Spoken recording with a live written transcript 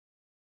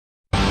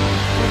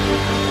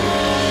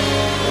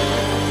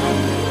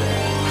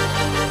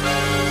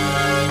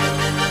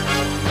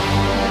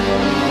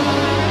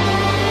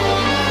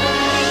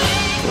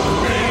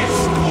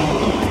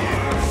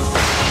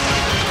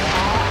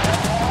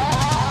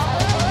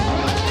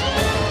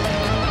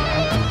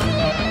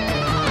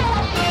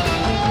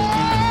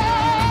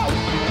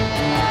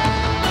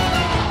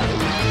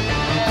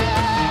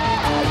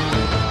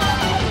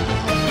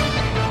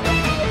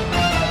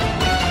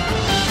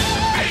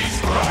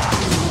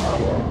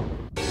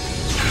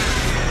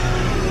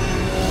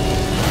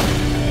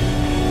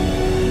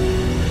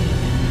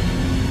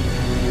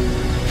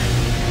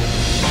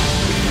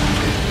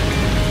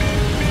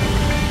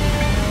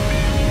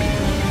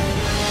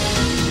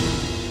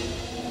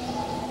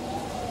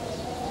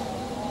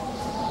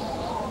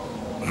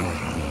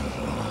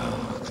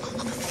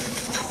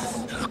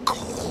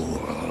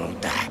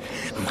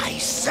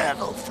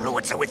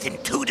fluids are within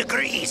 2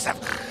 degrees of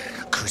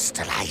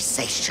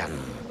crystallization.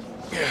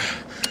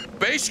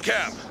 Base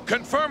camp,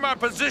 confirm our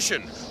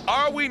position.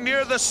 Are we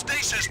near the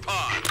stasis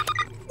pod?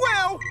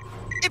 Well,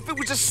 if it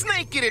was a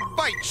snake, it'd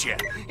bite you.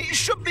 It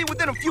should be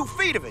within a few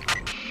feet of it.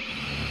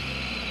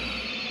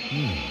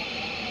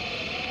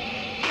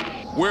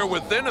 We're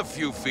within a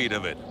few feet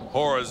of it,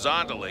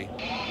 horizontally.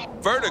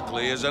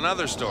 Vertically is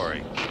another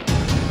story.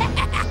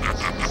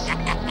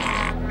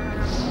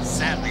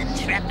 Some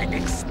intrepid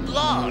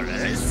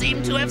explorers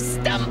seem to have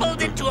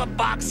stumbled into a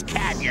box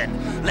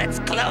canyon. Let's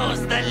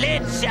close the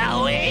lid,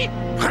 shall we?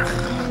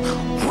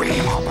 We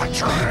are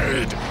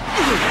betrayed!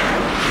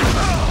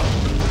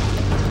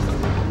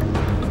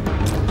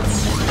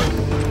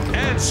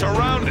 And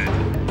surrounded.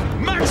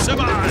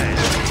 Maximize!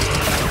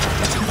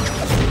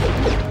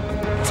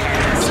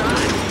 Terrorsaur,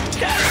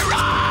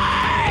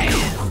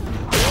 terrorize!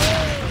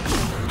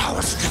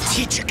 Our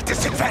strategic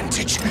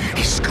disadvantage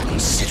is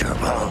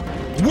considerable.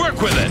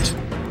 Work with it!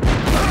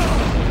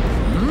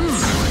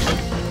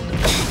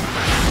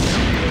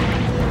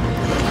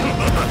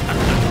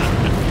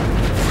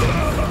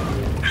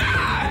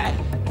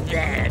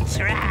 They're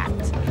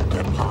trapped.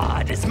 The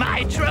pod is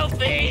my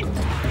trophy.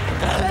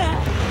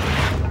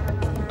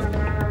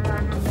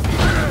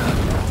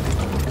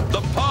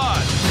 The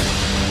pod!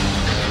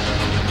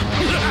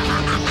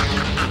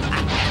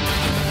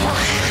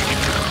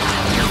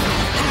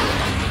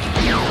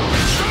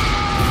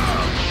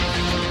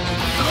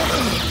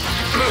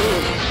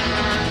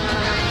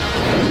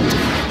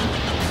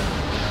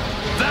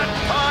 That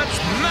pod's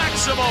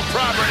maximal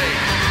property!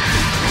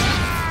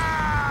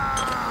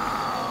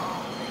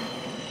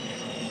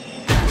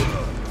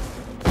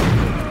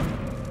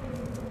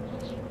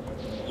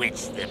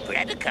 Which the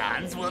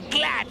Predacons will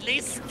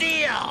gladly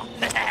steal.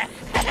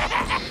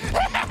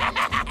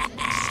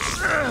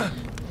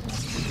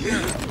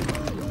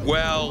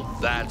 Well,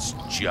 that's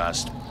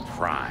just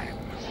prime.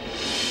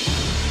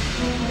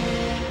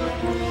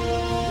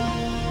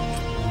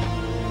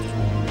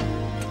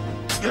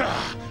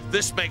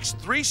 This makes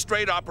 3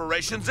 straight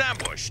operations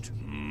ambushed.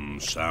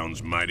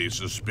 Sounds mighty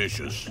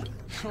suspicious.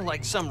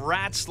 Like some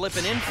rat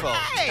slipping info.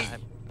 Hey!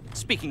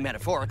 Speaking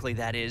metaphorically,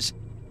 that is.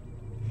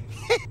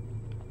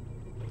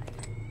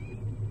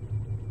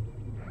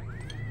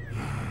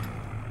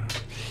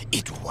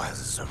 It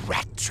was a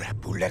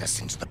Rattrap who led us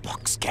into the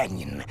box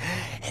canyon,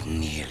 and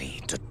nearly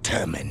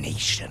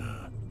determination.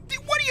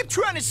 What are you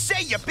trying to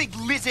say, you big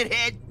lizard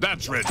head?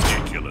 That's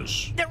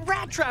ridiculous. The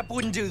Rattrap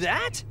wouldn't do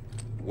that.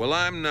 Well,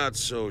 I'm not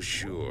so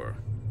sure.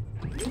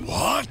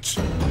 What?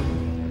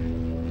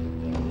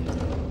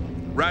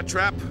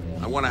 Rattrap,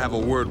 I want to have a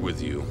word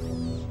with you.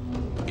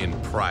 In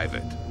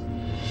private.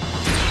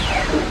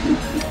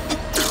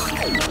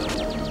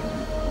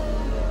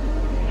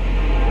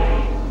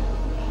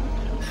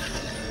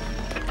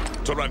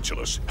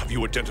 Tarantulas, have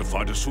you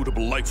identified a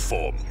suitable life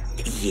form?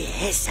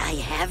 Yes, I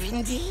have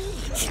indeed.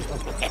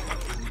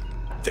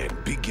 Then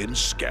begin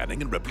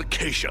scanning and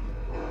replication.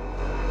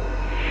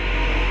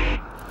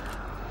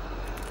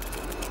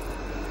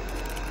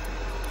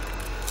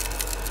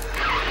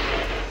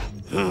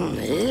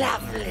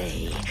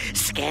 Lovely.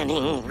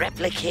 Scanning,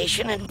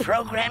 replication, and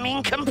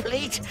programming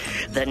complete.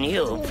 The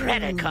new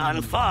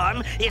Predacon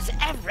form is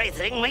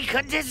everything we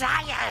could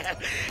desire.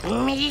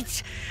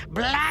 Meet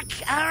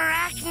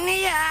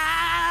Blackarachnia.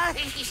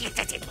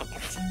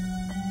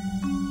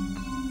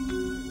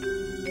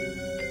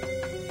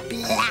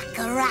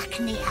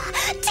 Blackarachnia,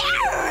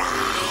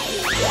 terrorize!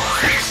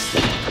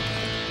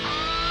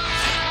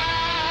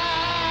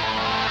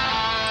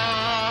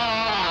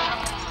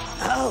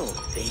 Oh,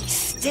 be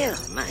still,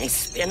 my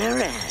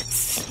spinnerets.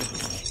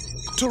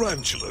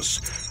 Tarantulas,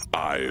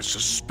 I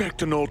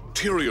suspect an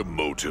ulterior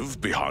motive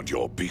behind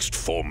your beast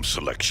form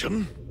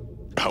selection.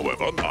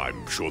 However,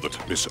 I'm sure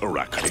that Miss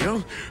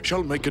Arachnia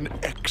shall make an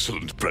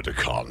excellent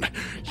Predacon.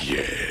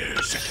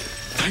 Yes.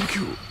 Thank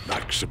you,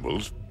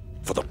 Maximals,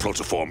 for the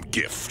protoform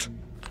gift.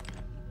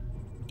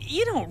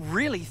 You don't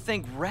really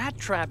think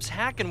Rattrap's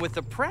hacking with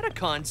the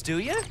Predacons, do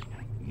you?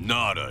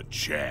 Not a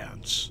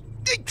chance.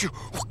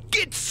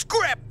 Get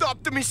scrapped,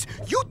 Optimus!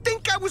 You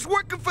think I was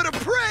working for the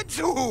Preds?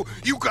 Ooh,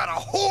 you got a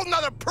whole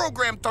nother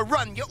program to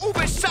run, you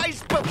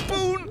oversized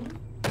buffoon!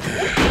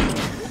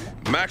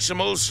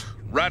 Maximals,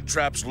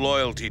 Rattrap's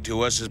loyalty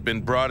to us has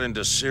been brought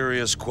into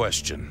serious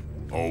question.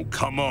 Oh,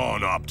 come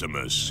on,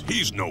 Optimus.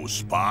 He's no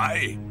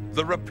spy.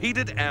 The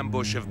repeated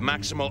ambush of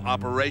Maximal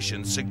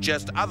operations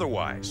suggests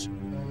otherwise.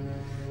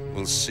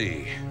 We'll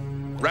see.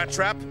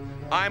 Rattrap,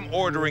 I'm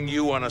ordering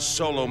you on a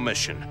solo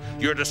mission.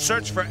 You're to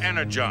search for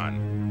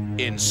Energon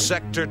in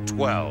Sector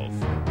 12.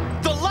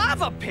 The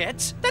lava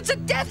pits? That's a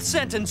death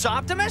sentence,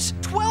 Optimus!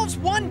 12's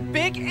one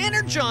big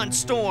Energon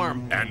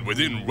storm! And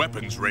within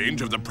weapons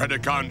range of the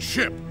Predacon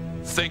ship.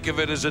 Think of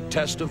it as a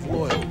test of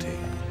loyalty.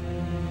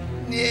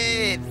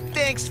 Yeah,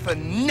 thanks for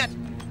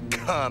nothing,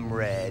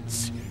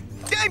 comrades.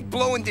 I'm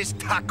blowing this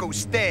taco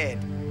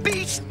stand.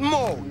 Beast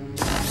mode.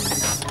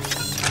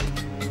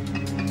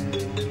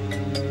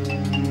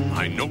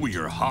 I know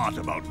you're hot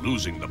about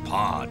losing the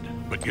pod,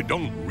 but you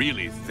don't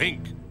really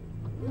think.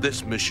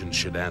 This mission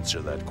should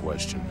answer that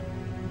question.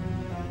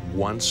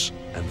 Once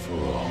and for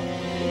all.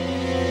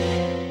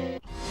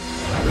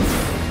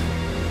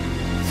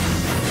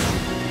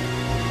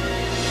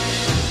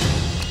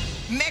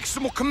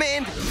 Maximal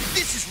Command,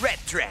 this is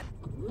Rattrap.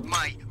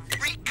 My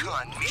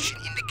recon mission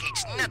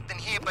indicates nothing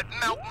here but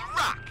mountain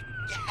rock.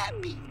 You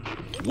happy?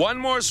 One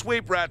more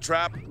sweep,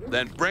 Rattrap,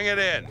 then bring it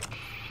in.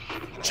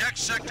 Check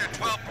sector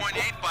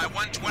 12.8 by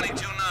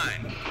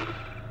 122.9.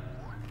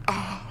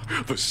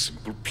 The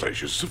simple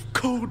pleasures of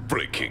code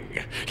breaking.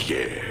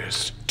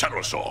 Yes.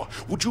 Terrorsaur,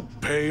 would you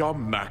pay our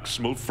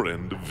Maximal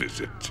friend a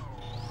visit?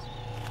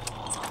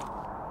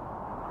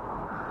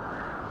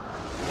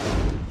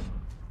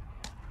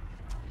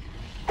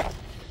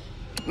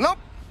 Nope,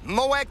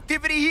 no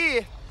activity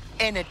here.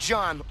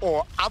 Energon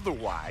or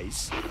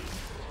otherwise.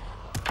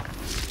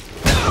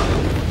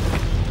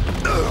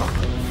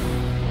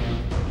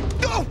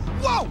 Oh,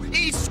 whoa!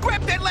 He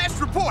scrapped that last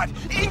report!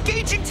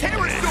 Engaging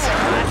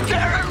Terrorsaur!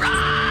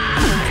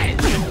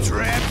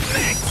 Trap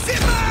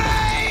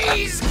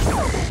maximize!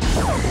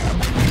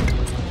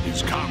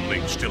 His comm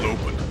link's still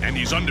open, and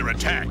he's under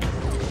attack.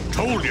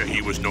 Told you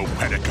he was no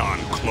Predacon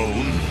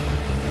clone.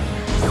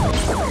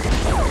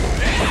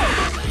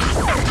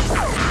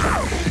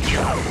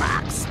 Your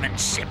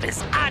marksmanship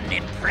is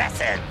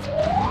unimpressive.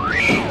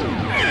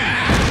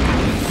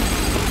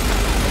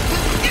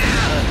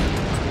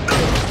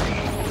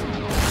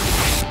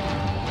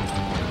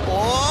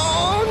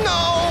 Oh, no!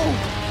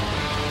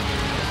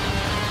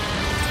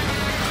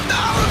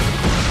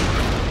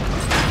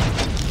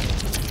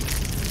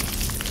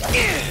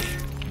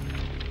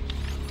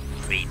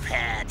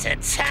 Prepare to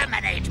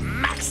terminate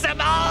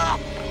Maximal!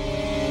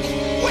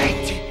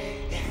 Wait!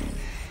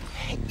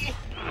 I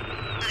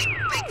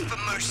beg for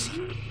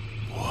mercy.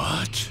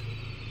 What?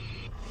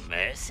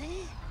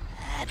 Mercy?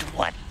 At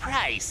what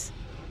price?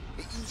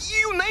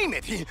 You name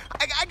it.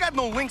 I got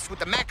no links with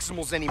the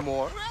Maximals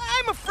anymore.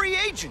 I'm a free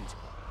agent.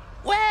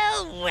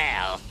 Well,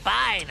 well,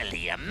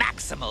 finally a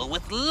Maximal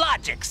with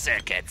logic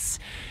circuits.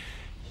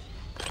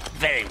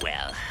 Very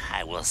well,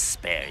 I will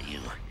spare you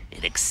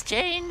in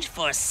exchange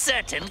for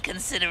certain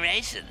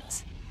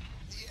considerations.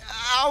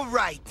 All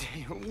right.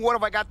 What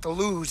have I got to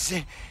lose?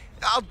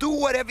 I'll do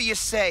whatever you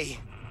say.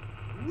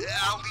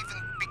 I'll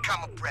even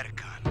become a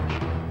Predacon.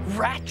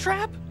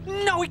 Rattrap?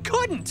 No, he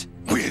couldn't!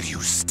 Will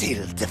you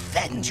still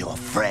defend your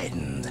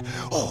friend?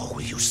 Or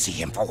will you see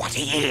him for what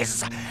he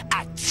is,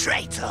 a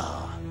traitor?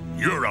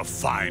 You're a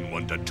fine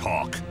one to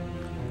talk.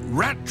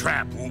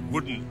 Rattrap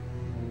wouldn't...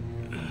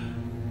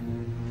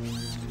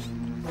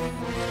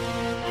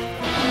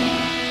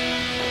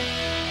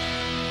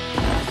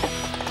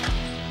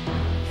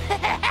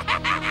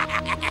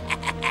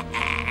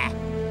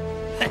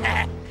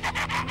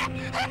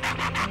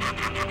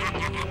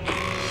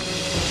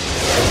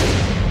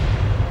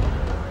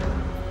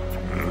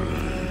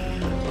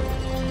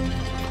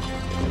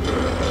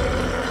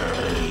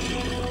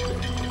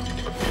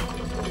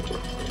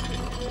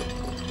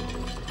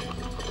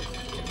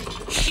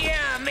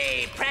 Hear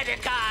me,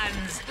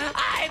 Predacons!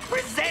 I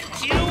present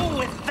you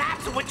with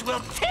that which will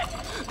tip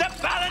the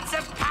balance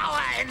of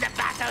power in the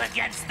battle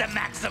against the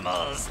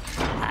Maximals.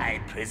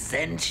 I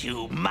present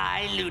you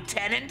my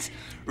lieutenant,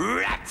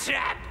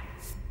 Rattrap,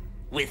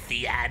 with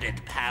the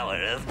added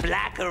power of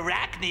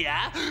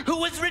Blackarachnia, who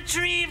was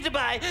retrieved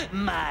by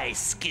my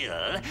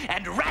skill,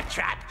 and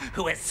Rattrap,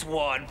 who has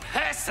sworn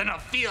personal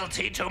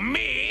fealty to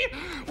me.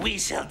 We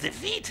shall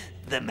defeat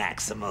the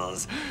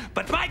Maximals,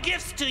 but my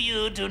gifts to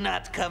you do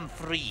not come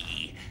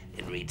free.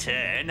 In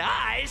return,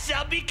 I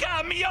shall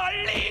become your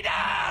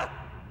leader!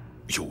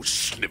 You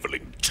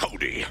sniveling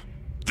toady.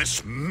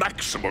 This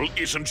Maximal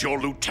isn't your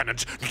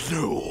lieutenant.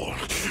 No,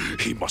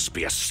 he must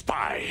be a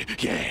spy.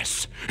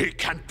 Yes, he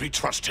can't be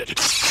trusted.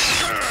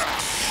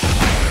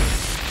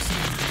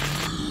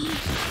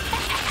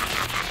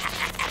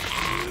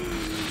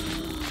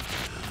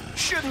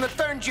 Shouldn't have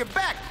turned your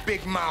back,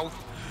 big mouth.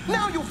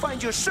 Now you'll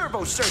find your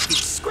servo circuit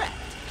scrapped.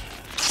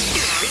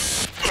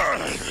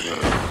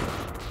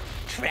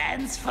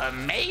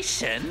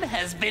 Transformation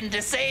has been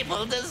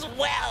disabled as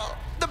well.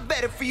 The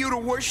better for you to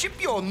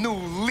worship your new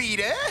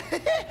leader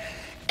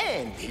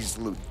and his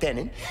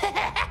lieutenant.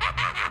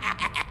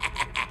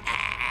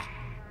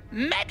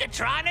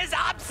 Megatron is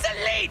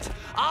obsolete!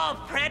 All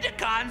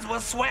Predacons will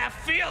swear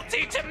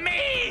fealty to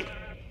me!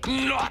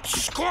 Not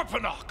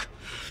Scorponok!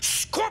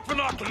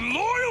 Scorponok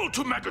loyal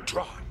to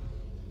Megatron!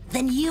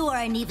 Then you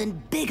are an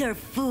even bigger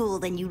fool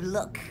than you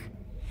look.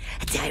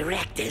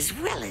 Direct as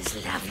well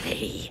as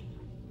lovely.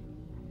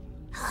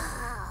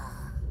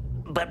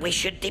 But we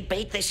should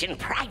debate this in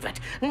private,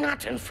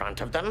 not in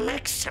front of the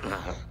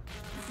Maximal.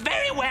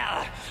 Very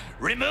well.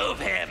 Remove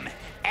him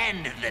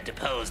and the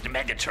deposed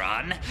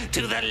Megatron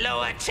to the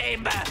lower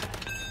chamber.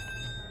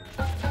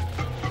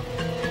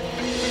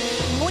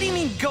 What do you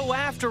mean, go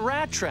after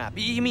Rattrap?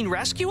 You mean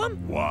rescue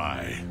him?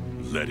 Why?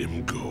 Let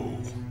him go.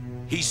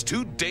 He's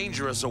too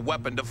dangerous a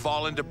weapon to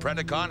fall into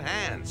Predacon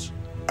hands.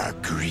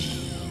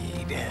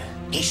 Agreed.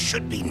 He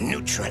should be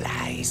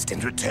neutralized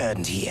and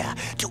returned here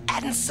to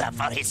answer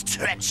for his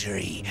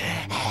treachery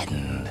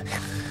and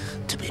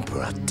to be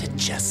brought to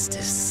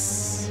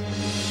justice.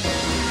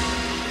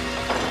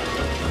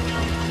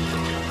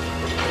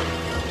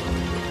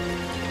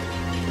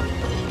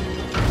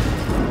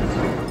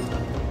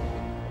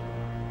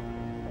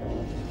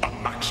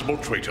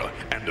 Maximal traitor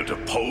and a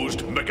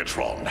deposed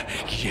Megatron.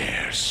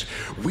 Yes,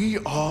 we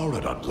are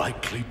an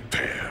unlikely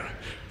pair.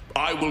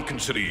 I will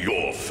consider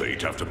your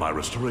fate after my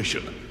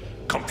restoration.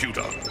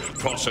 Computer,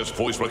 process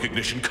voice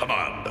recognition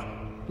command.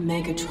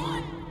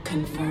 Megatron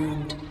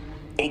confirmed.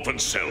 Open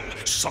cell,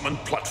 summon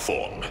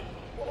platform.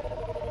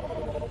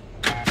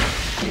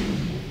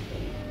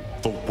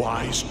 The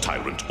wise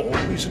tyrant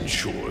always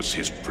ensures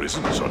his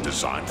prisons are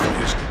designed for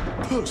his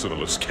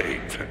personal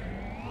escape.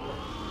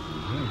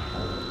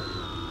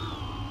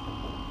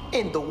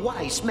 And the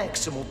wise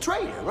Maximal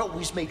Traitor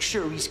always makes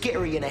sure he's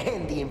carrying a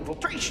handy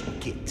infiltration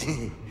kit.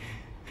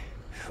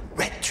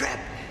 Rattrap,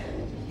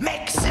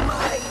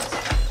 maximize!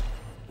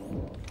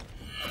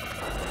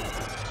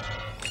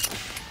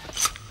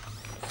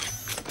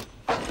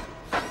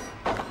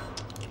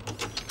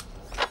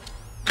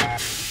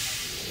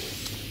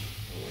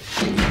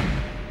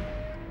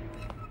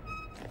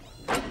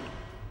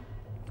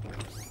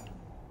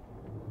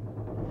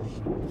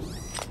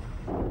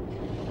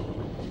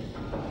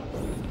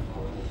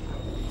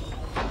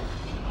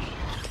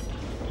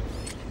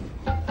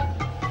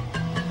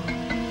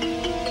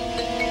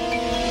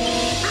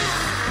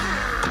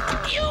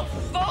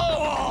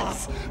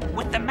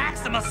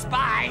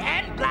 Spy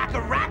and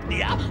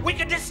Blackarachnia, we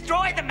can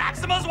destroy the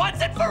Maximals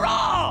once and for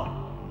all!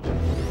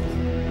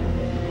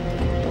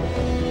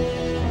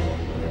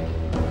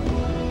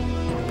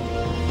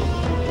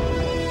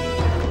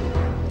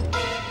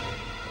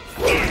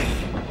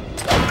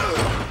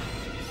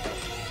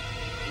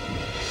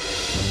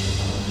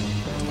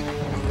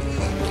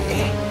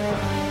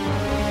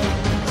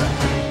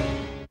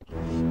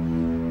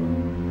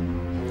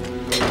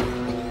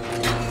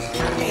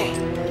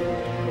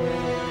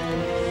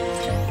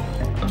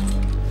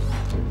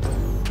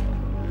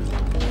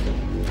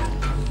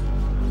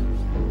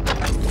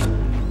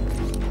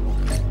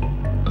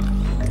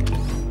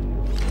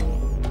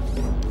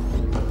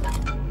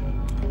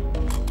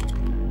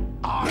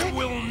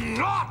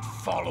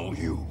 Follow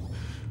you.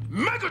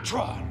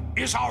 Megatron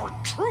is our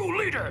true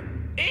leader.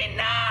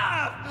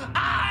 Enough!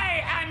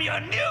 I am your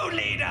new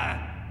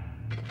leader!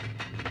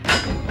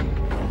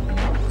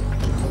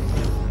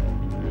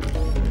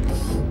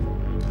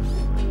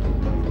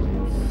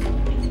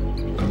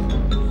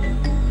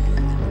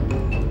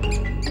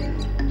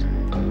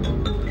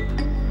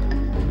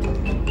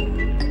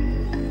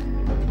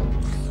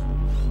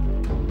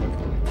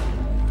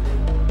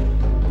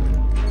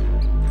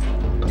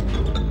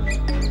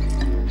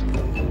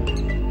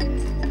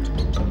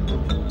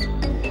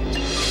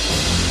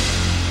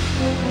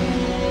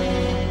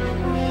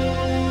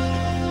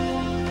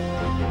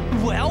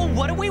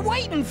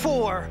 Waiting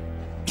for?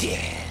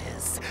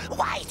 Yes.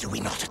 Why do we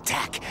not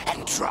attack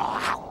and draw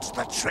out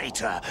the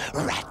traitor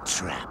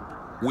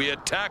Rattrap? We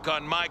attack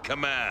on my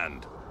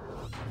command.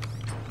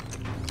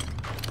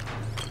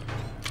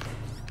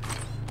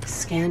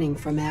 Scanning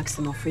for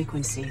maximal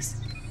frequencies.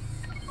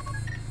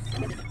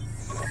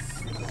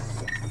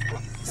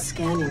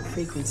 Scanning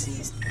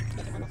frequencies.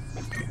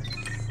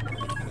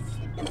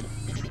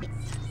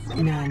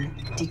 None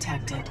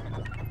detected.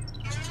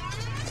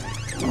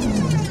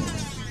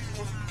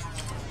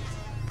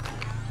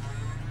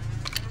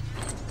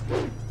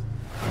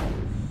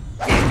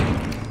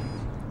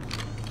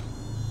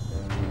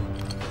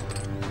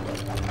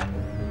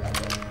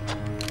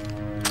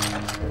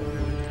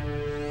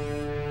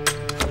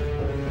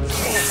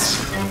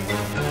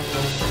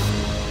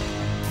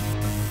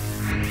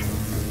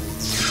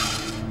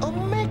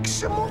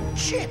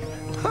 Chip.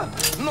 Huh,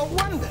 no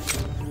wonder.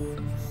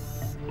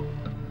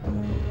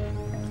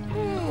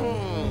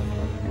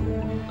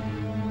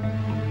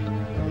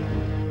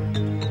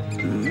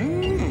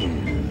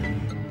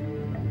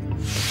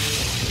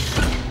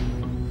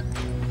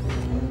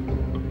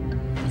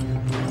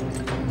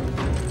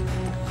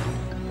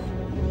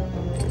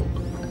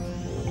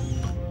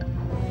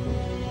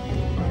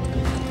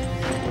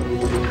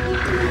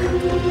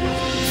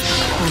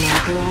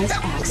 Unauthorized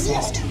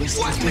access to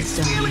restricted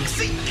zone.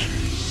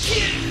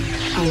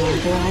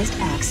 Unauthorized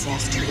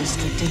access to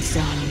restricted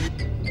zone.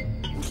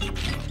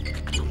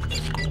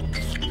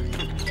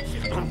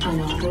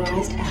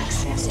 Unauthorized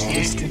access to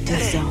restricted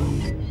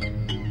zone.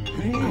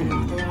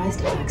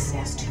 Unauthorized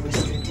access to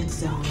restricted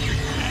zone.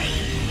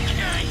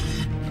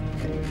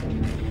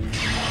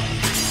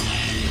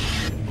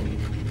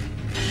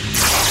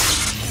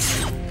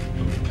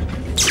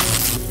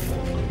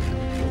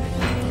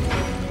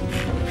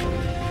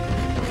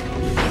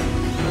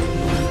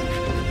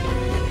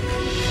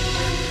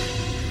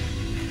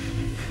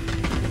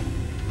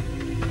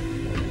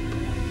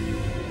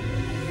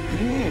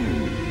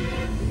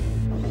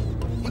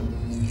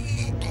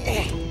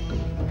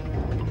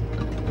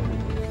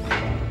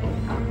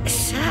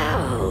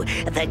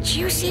 the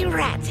juicy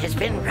rat has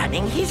been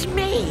running his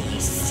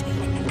maze.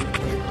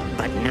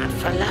 But not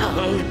for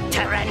long,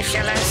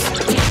 Tarantulas.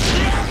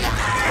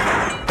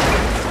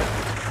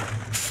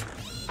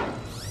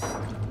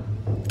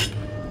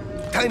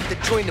 Time to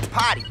join the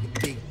party, you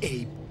big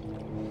ape.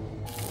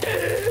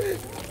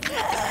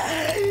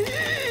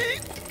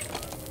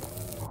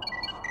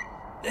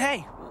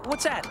 Hey,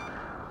 what's that?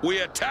 We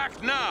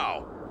attack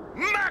now!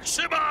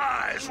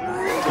 Maximize!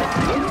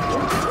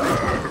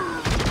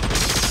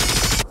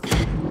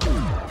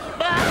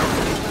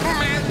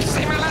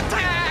 Maximal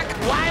attack!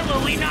 Why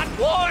were we not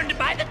warned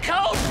by the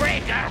code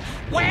breaker?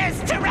 Where's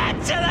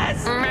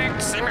Tarantulas?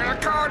 Maximal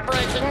code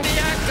breaking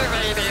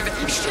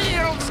deactivated.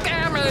 Shields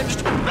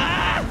damaged.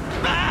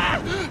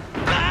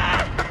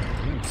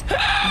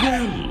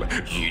 Well,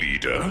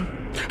 leader,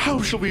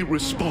 how shall we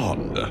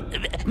respond?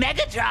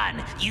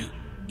 Megatron,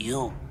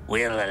 you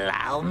will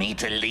allow me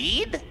to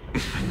lead?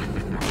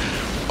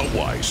 A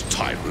wise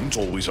tyrant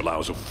always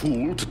allows a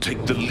fool to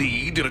take the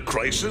lead in a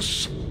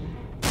crisis.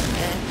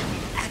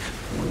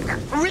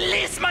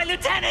 Release my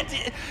lieutenant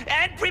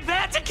and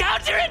prepare to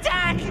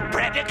counterattack!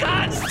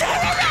 Predacons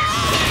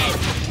terrorize!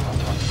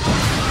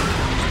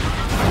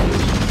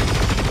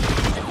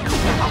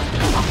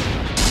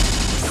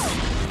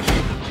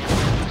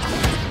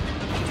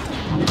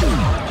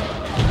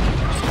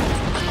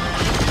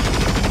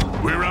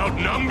 We're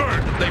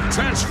outnumbered! They've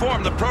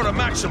transformed the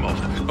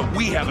Proto-Maximal, but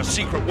we have a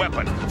secret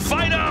weapon.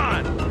 Fight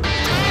on!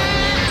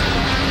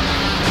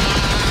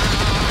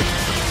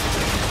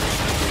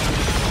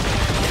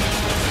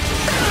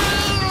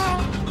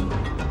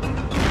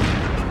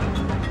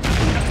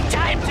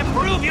 Time to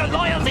prove your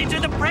loyalty to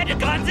the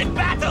Predacons in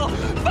battle!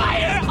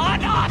 Fire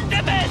on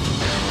Optimus!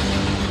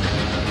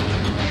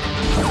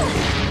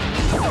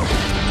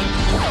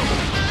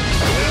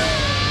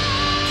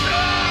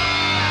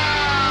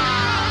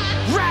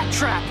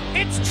 Rattrap!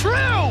 It's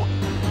true!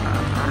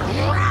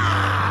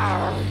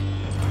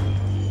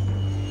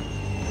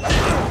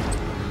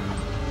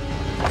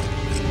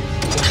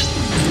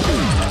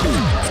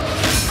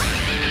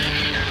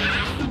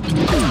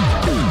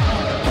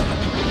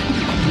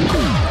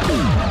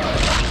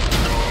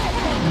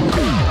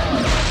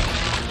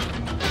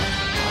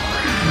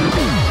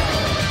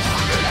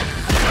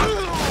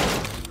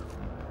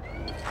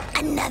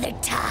 Another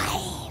time.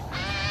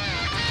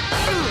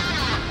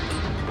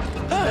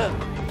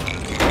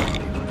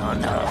 Oh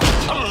no.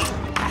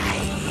 I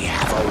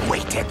have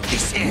awaited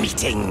this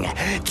meeting,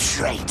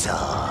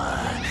 traitor.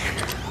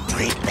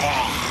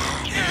 Prepare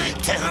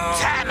to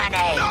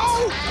terminate.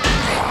 No!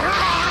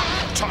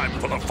 Time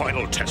for the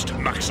final test,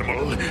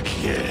 Maximal.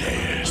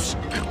 Yes.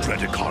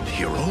 Predacon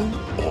hero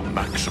or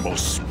Maximal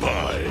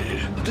spy?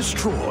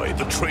 Destroy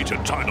the traitor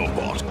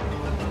Dinobot.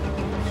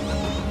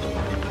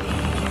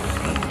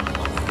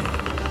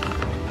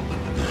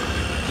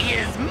 He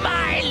is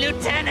my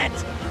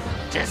lieutenant!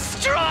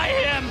 Destroy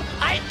him!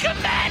 I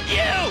command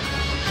you!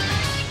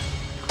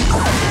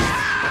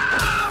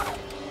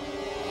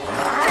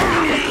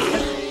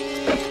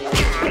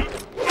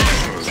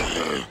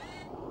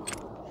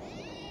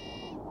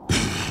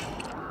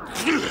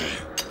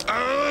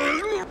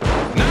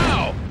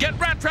 Now! Get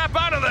Rattrap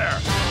out of there!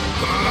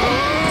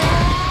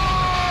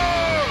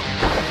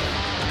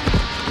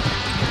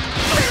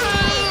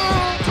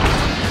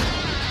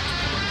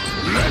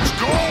 Let's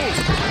go!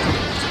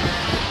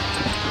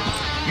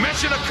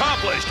 Mission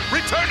accomplished!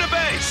 Return to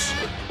base!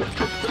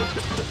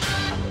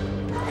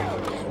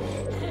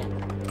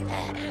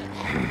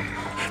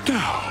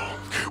 Now,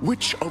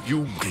 which of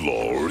you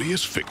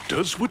glorious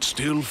victors would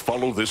still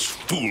follow this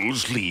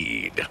fool's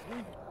lead?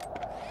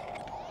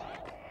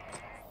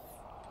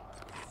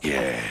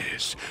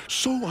 Yes,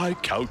 so I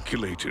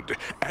calculated,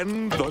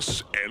 and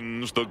thus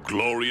ends the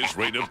glorious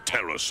reign of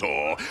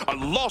Terrorsaur, a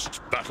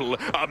lost battle,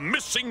 a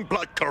missing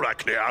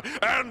Blackarachnia,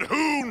 and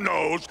who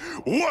knows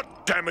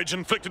what damage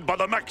inflicted by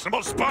the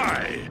Maximal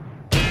spy!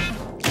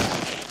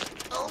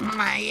 Oh,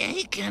 my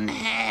aching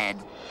head.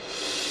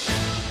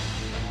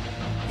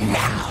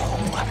 Now,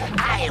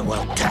 I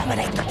will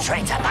terminate the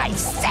traitor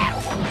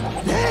myself.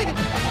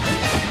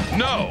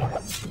 No!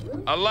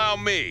 Allow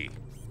me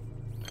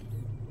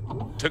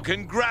to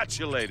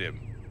congratulate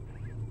him.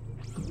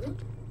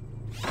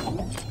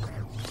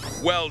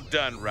 Well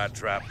done,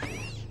 Rattrap.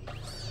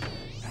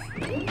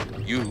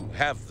 You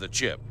have the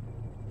chip.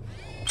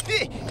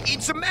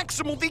 It's a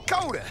Maximal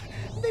decoder.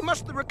 They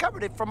must have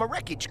recovered it from a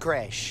wreckage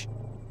crash.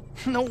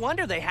 No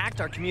wonder they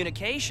hacked our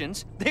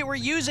communications. They were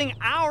using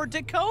our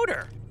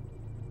decoder.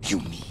 You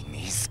mean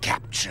his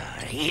capture,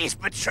 his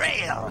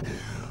betrayal,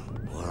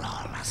 were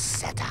all a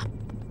setup?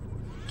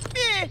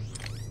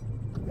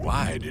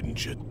 Why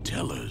didn't you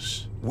tell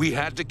us? We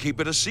had to keep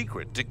it a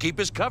secret, to keep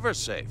his cover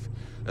safe.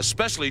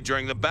 Especially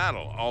during the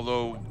battle,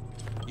 although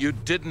you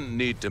didn't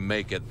need to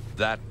make it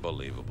that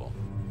believable.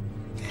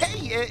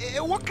 Hey,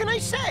 what can I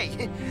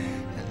say?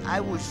 I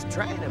was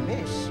trying to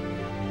miss.